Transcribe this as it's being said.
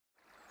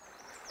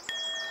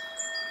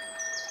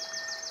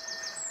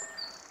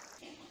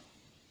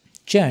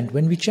chant,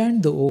 when we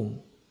chant the Om,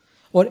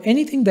 or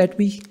anything that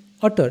we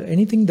utter,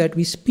 anything that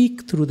we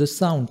speak through the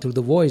sound, through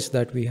the voice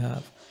that we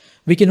have,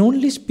 we can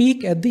only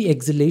speak at the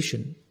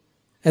exhalation.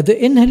 At the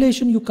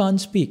inhalation, you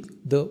can't speak.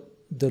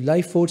 The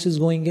life force is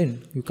going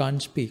in, you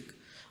can't speak.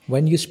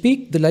 When you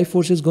speak, the life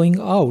force is going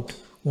out.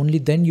 Only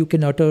then you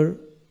can utter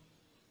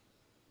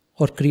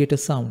or create a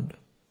sound.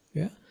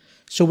 Yeah.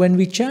 So when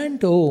we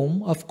chant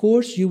Om, of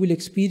course you will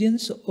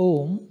experience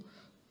Om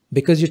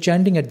because you're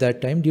chanting at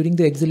that time during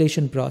the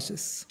exhalation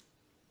process.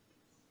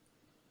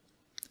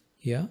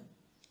 Yeah.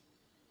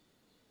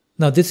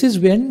 Now this is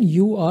when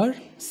you are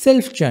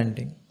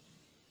self-chanting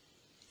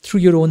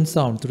through your own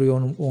sound, through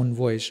your own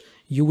voice.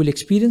 You will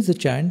experience the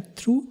chant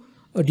through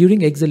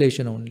during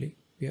exhalation only.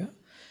 Yeah.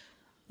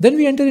 Then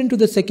we enter into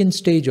the second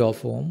stage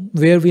of Om,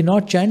 where we're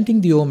not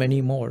chanting the Om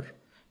anymore.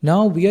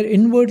 Now we are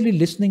inwardly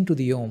listening to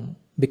the Om.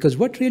 Because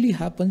what really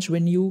happens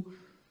when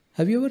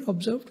have you ever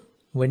observed?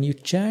 When you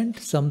chant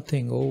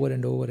something over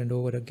and over and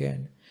over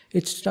again,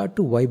 it starts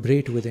to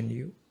vibrate within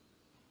you.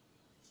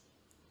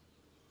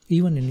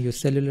 Even in your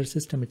cellular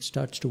system, it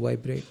starts to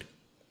vibrate.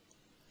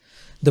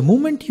 The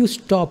moment you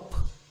stop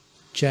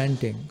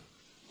chanting,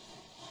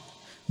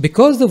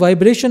 because the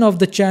vibration of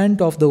the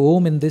chant of the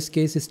Om in this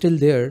case is still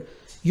there,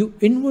 you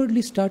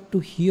inwardly start to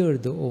hear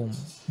the Om,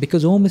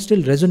 because Om is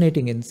still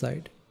resonating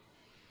inside.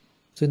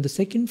 So in the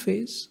second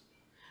phase,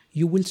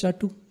 you will start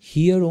to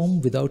hear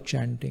Om without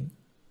chanting.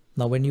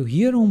 Now when you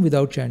hear Om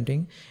without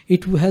chanting,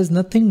 it has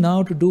nothing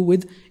now to do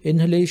with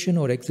inhalation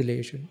or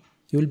exhalation.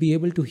 You will be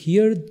able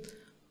to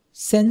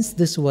sense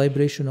this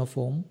vibration of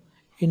Om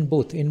in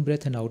both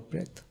in-breath and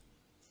out-breath.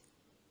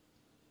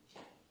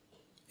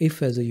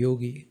 If as a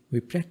yogi, we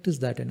practice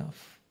that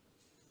enough.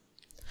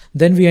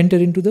 Then we enter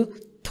into the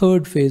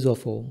third phase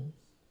of Om.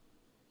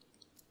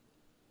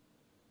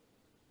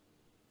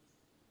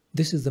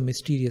 This is the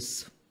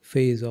mysterious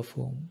phase of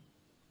Om,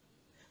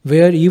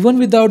 where even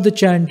without the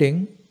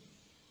chanting,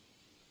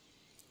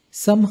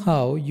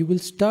 somehow you will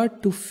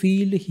start to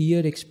feel,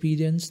 hear,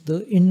 experience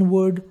the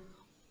inward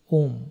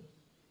Om,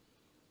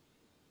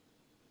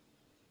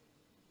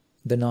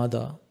 the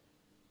nada.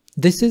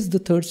 This is the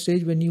third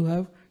stage when you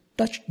have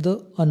touched the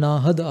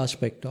anahad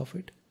aspect of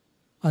it,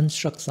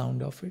 unstruck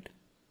sound of it.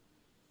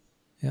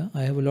 Yeah,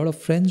 I have a lot of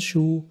friends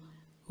who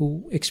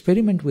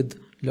experiment with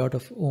a lot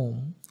of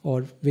Om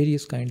or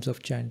various kinds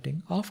of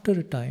chanting. After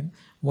a time,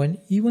 when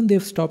even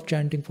they've stopped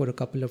chanting for a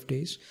couple of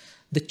days,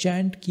 the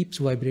chant keeps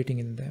vibrating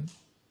in them.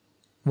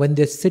 When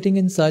they're sitting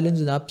in silence,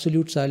 in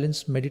absolute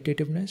silence,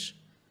 meditativeness,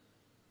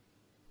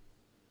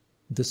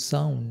 the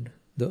sound,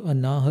 the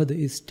anahad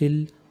is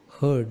still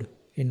heard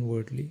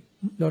inwardly.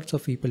 Lots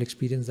of people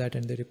experience that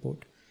and they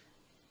report.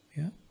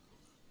 Yeah,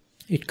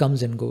 it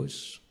comes and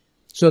goes.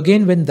 So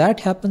again, when that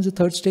happens, the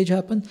third stage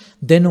happens,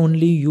 then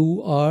only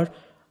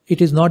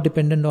it is not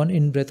dependent on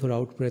in-breath or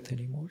out-breath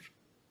anymore.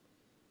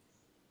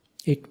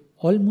 It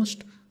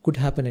almost could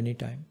happen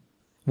anytime.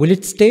 Will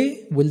it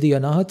stay? Will the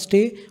anahat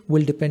stay?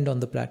 Will depend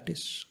on the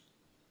practice.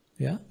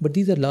 Yeah, but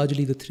these are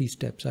largely the three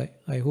steps.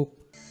 I hope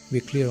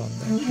we're clear on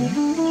that.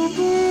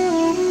 Yeah?